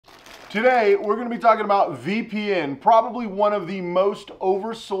Today, we're going to be talking about VPN, probably one of the most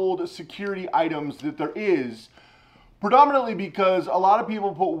oversold security items that there is, predominantly because a lot of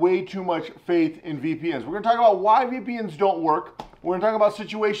people put way too much faith in VPNs. We're going to talk about why VPNs don't work. We're going to talk about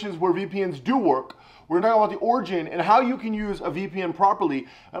situations where VPNs do work. We're going to talk about the origin and how you can use a VPN properly.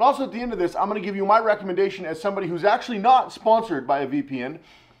 And also at the end of this, I'm going to give you my recommendation as somebody who's actually not sponsored by a VPN,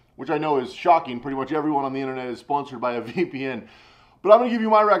 which I know is shocking. Pretty much everyone on the internet is sponsored by a VPN. But I'm going to give you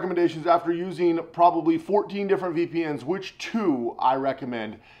my recommendations after using probably 14 different VPNs, which two I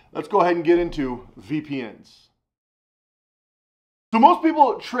recommend. Let's go ahead and get into VPNs. So most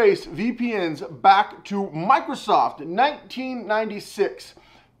people trace VPNs back to Microsoft 1996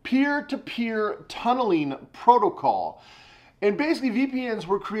 peer-to-peer tunneling protocol. And basically VPNs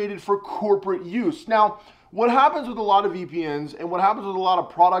were created for corporate use. Now, what happens with a lot of VPNs and what happens with a lot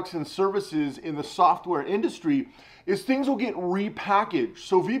of products and services in the software industry is things will get repackaged.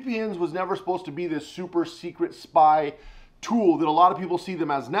 So VPNs was never supposed to be this super secret spy tool that a lot of people see them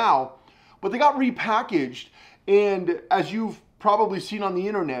as now, but they got repackaged. And as you've probably seen on the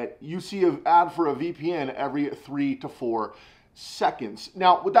internet, you see an ad for a VPN every 3 to 4 seconds.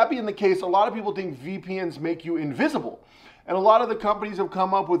 Now, with that being the case, a lot of people think VPNs make you invisible. And a lot of the companies have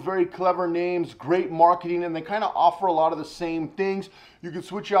come up with very clever names, great marketing, and they kind of offer a lot of the same things. You could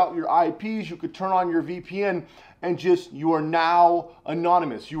switch out your IPs, you could turn on your VPN, and just, you are now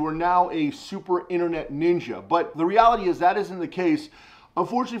anonymous. You are now a super internet ninja. But the reality is that isn't the case.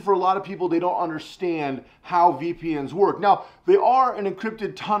 Unfortunately, for a lot of people, they don't understand how VPNs work. Now, they are an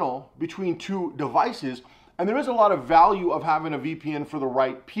encrypted tunnel between two devices, and there is a lot of value of having a VPN for the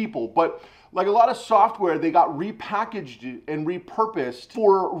right people. But like a lot of software, they got repackaged and repurposed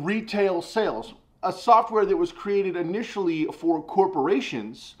for retail sales. A software that was created initially for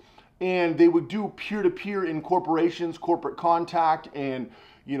corporations, and they would do peer-to-peer in corporations, corporate contact, and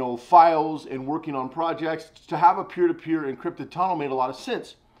files and working on projects. To have a peer-to-peer encrypted tunnel made a lot of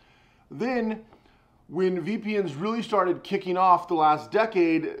sense. Then, when VPNs really started kicking off the last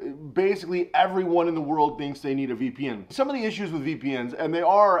decade, basically everyone in the world thinks they need a VPN. Some of the issues with VPNs, and they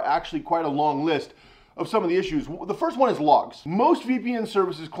are actually quite a long list of some of the issues. The first one is logs. Most VPN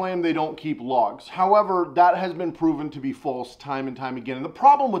services claim they don't keep logs. However, that has been proven to be false time and time again. And the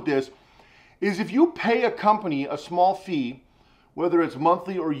problem with this is if you pay a company a small fee, whether it's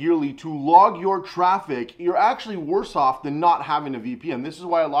monthly or yearly, to log your traffic, you're actually worse off than not having a VPN. This is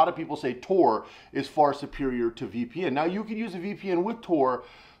why a lot of people say Tor is far superior to VPN. Now, you could use a VPN with Tor,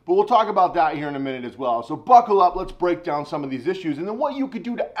 but we'll talk about that here in a minute as well. So buckle up, let's break down some of these issues and then what you could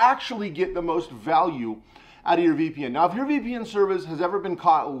do to actually get the most value out of your VPN. Now, if your VPN service has ever been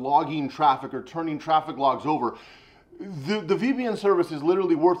caught logging traffic or turning traffic logs over, the VPN service is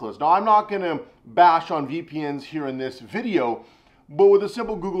literally worthless. Now, I'm not going to bash on VPNs here in this video, but with a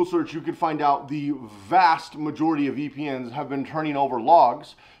simple Google search, you could find out the vast majority of VPNs have been turning over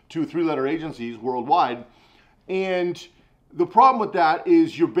logs to 3-letter agencies worldwide. And the problem with that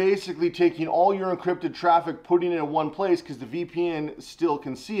is you're basically taking all your encrypted traffic, putting it in one place because the VPN still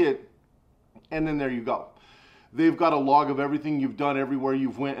can see it, and then there you go. They've got a log of everything you've done everywhere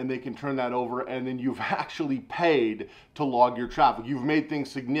you've went, and they can turn that over, and then you've actually paid to log your traffic. You've made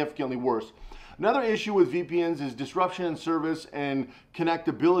things significantly worse. Another issue with VPNs is disruption in service and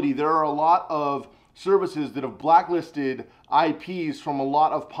connectability. There are a lot of services that have blacklisted IPs from a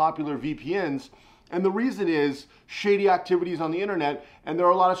lot of popular VPNs, and the reason is shady activities on the internet, and there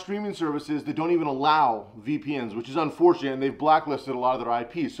are a lot of streaming services that don't even allow VPNs, which is unfortunate, and they've blacklisted a lot of their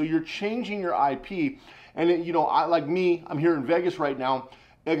IPs. So you're changing your IP, and like me, I'm here in Vegas right now.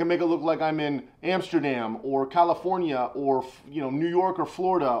 I can make it look like I'm in Amsterdam or California or New York or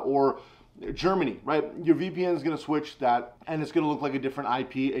Florida or Germany, right? Your VPN is going to switch that, and it's going to look like a different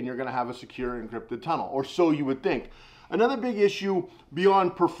IP, and you're going to have a secure encrypted tunnel, or so you would think. Another big issue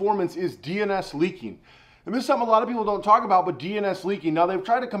beyond performance is DNS leaking. And this is something a lot of people don't talk about, but DNS leaking. Now, they've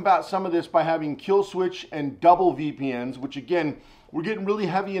tried to combat some of this by having kill switch and double VPNs, which again, we're getting really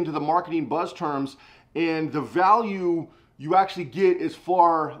heavy into the marketing buzz terms, and the value you actually get is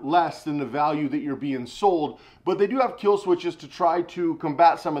far less than the value that you're being sold. But they do have kill switches to try to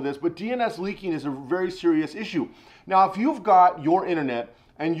combat some of this. But DNS leaking is a very serious issue. Now, if you've got your internet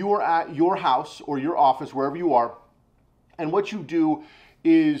and you are at your house or your office, wherever you are, and what you do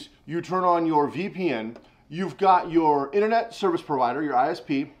is you turn on your VPN, you've got your internet service provider, your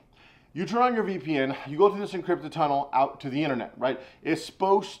ISP, you turn on your VPN, you go through this encrypted tunnel out to the internet, right? It's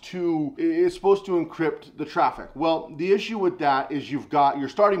supposed to encrypt the traffic. Well, the issue with that is you've got your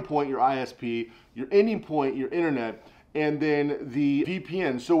starting point, your ISP, your ending point, your internet, and then the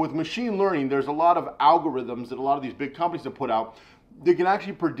VPN. So with machine learning, there's a lot of algorithms that a lot of these big companies have put out that can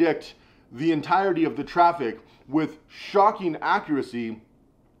actually predict the entirety of the traffic with shocking accuracy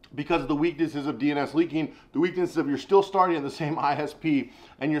because of the weaknesses of DNS leaking, the weaknesses of you're still starting at the same ISP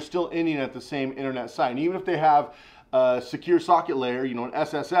and you're still ending at the same internet site. And even if they have a secure socket layer, you know, an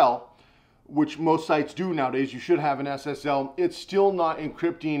SSL, which most sites do nowadays, you should have an SSL, it's still not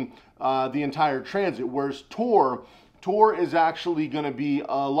encrypting the entire transit. Whereas Tor is actually going to be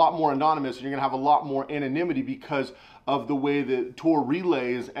a lot more anonymous, and you're going to have a lot more anonymity because of the way that Tor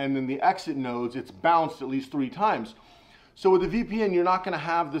relays, and then the exit nodes, it's bounced at least 3 times. So with the VPN, you're not going to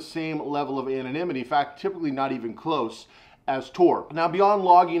have the same level of anonymity. In fact, typically not even close as Tor. Now, beyond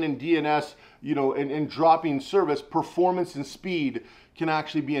logging and DNS, you know, and dropping service, performance and speed can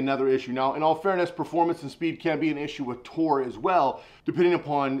actually be another issue. Now, in all fairness, performance and speed can be an issue with Tor as well, depending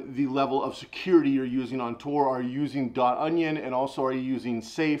upon the level of security you're using on Tor. Are you using .onion, and also are you using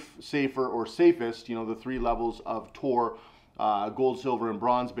safe, safer, or safest, you know, the 3 levels of Tor, gold, silver, and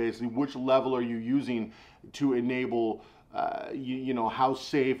bronze, basically. Which level are you using to enable you know, how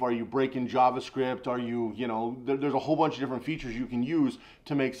safe? Are you breaking JavaScript? Are you, you know, there's a whole bunch of different features you can use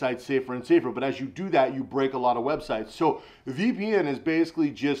to make sites safer and safer. But as you do that, you break a lot of websites. So the VPN is basically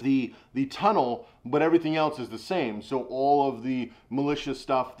just the tunnel, but everything else is the same. So all of the malicious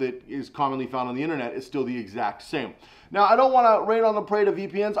stuff that is commonly found on the internet is still the exact same. Now, I don't want to rain on the parade of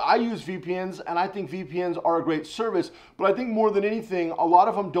VPNs. I use VPNs, and I think VPNs are a great service. But I think more than anything, a lot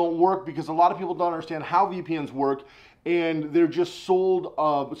of them don't work because a lot of people don't understand how VPNs work. And they're just sold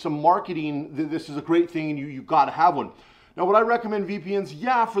some marketing that this is a great thing and you got to have one. Now, would I recommend VPNs?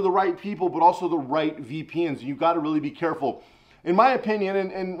 Yeah, for the right people, but also the right VPNs. You got to really be careful. In my opinion,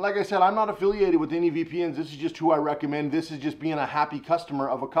 and like I said, I'm not affiliated with any VPNs. This is just who I recommend. This is just being a happy customer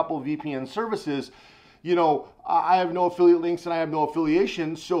of a couple of VPN services. You know, I have no affiliate links and I have no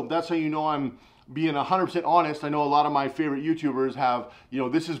affiliation, so that's how you know I'm being 100% honest. I know a lot of my favorite YouTubers have, you know,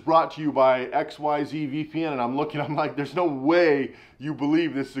 this is brought to you by XYZ VPN, and I'm like, there's no way you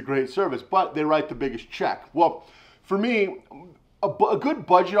believe this is a great service, but they write the biggest check. Well, for me, a good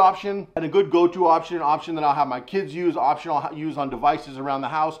budget option and a good go-to option, an option that I'll have my kids use, option I'll use on devices around the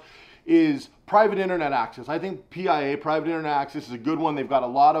house, is private internet access. I think PIA, private internet access, is a good one. They've got a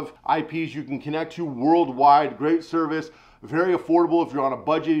lot of IPs you can connect to worldwide, great service, very affordable if you're on a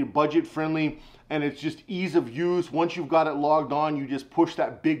budget, budget friendly, and it's just ease of use. Once you've got it logged on, you just push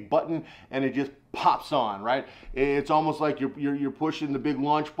that big button and it just pops on, right? It's almost like you're pushing the big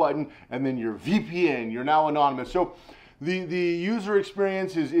launch button and then you're VPN, you're now anonymous. So the user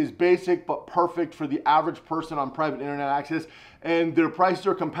experience is basic but perfect for the average person on private internet access, and their prices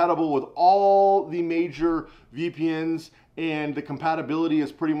are compatible with all the major VPNs, and the compatibility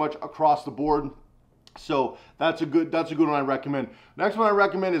is pretty much across the board. So that's a good one I recommend. Next one I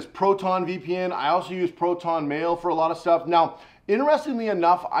recommend is Proton VPN. I also use Proton Mail for a lot of stuff. Now, interestingly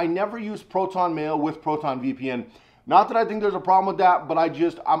enough, I never use Proton Mail with Proton VPN. Not that I think there's a problem with that, but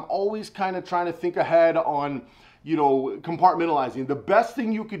I'm always kind of trying to think ahead on, you know, compartmentalizing. The best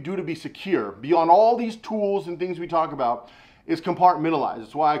thing you could do to be secure, beyond all these tools and things we talk about, is compartmentalize.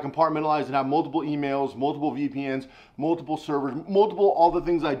 That's why I compartmentalize and have multiple emails, multiple VPNs, multiple servers, all the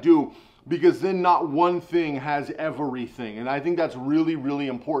things I do, because then not one thing has everything. And I think that's really, really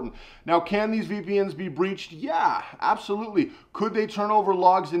important. Now, can these VPNs be breached? Yeah, absolutely. Could they turn over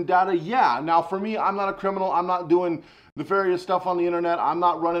logs and data? Yeah. Now, for me, I'm not a criminal. I'm not doing nefarious stuff on the internet. I'm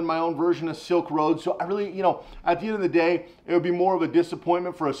not running my own version of Silk Road. So I really, you know, at the end of the day, it would be more of a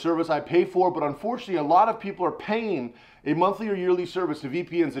disappointment for a service I pay for. But unfortunately, a lot of people are paying a monthly or yearly service to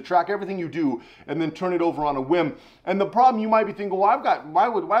VPNs to track everything you do and then turn it over on a whim. And the problem, you might be thinking, well, why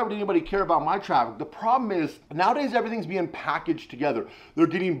would anybody care about my traffic? The problem is nowadays everything's being packaged together. They're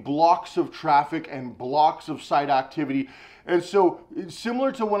getting blocks of traffic and blocks of site activity. And so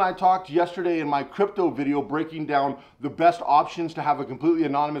similar to when I talked yesterday in my crypto video, breaking down the best options to have a completely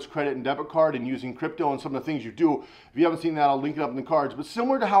anonymous credit and debit card and using crypto and some of the things you do. If you haven't seen that, I'll link it up in the cards. But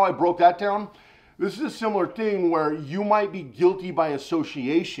similar to how I broke that down, this is a similar thing where you might be guilty by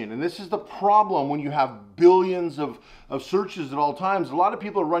association. And this is the problem when you have billions of searches at all times. A lot of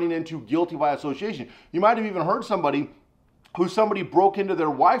people are running into guilty by association. You might have even heard somebody broke into their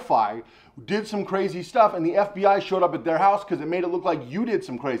Wi-Fi, did some crazy stuff, and the FBI showed up at their house because it made it look like you did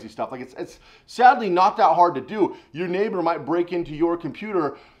some crazy stuff. Like, it's sadly not that hard to do. Your neighbor might break into your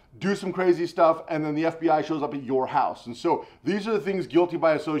computer do some crazy stuff, and then the FBI shows up at your house. And so these are the things guilty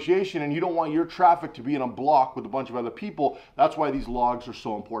by association, and you don't want your traffic to be in a block with a bunch of other people. That's why these logs are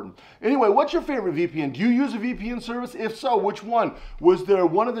so important. Anyway, what's your favorite VPN? Do you use a VPN service? If so, which one? Was there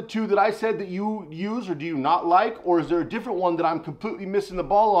one of the two that I said that you use or do you not like? Or is there a different one that I'm completely missing the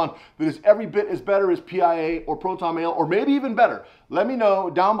ball on that is every bit as better as PIA or Proton Mail, or maybe even better? Let me know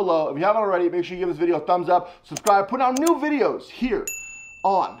down below. If you haven't already, make sure you give this video a thumbs up, subscribe, put out new videos here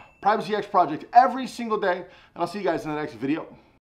on Privacy X Project every single day, and I'll see you guys in the next video.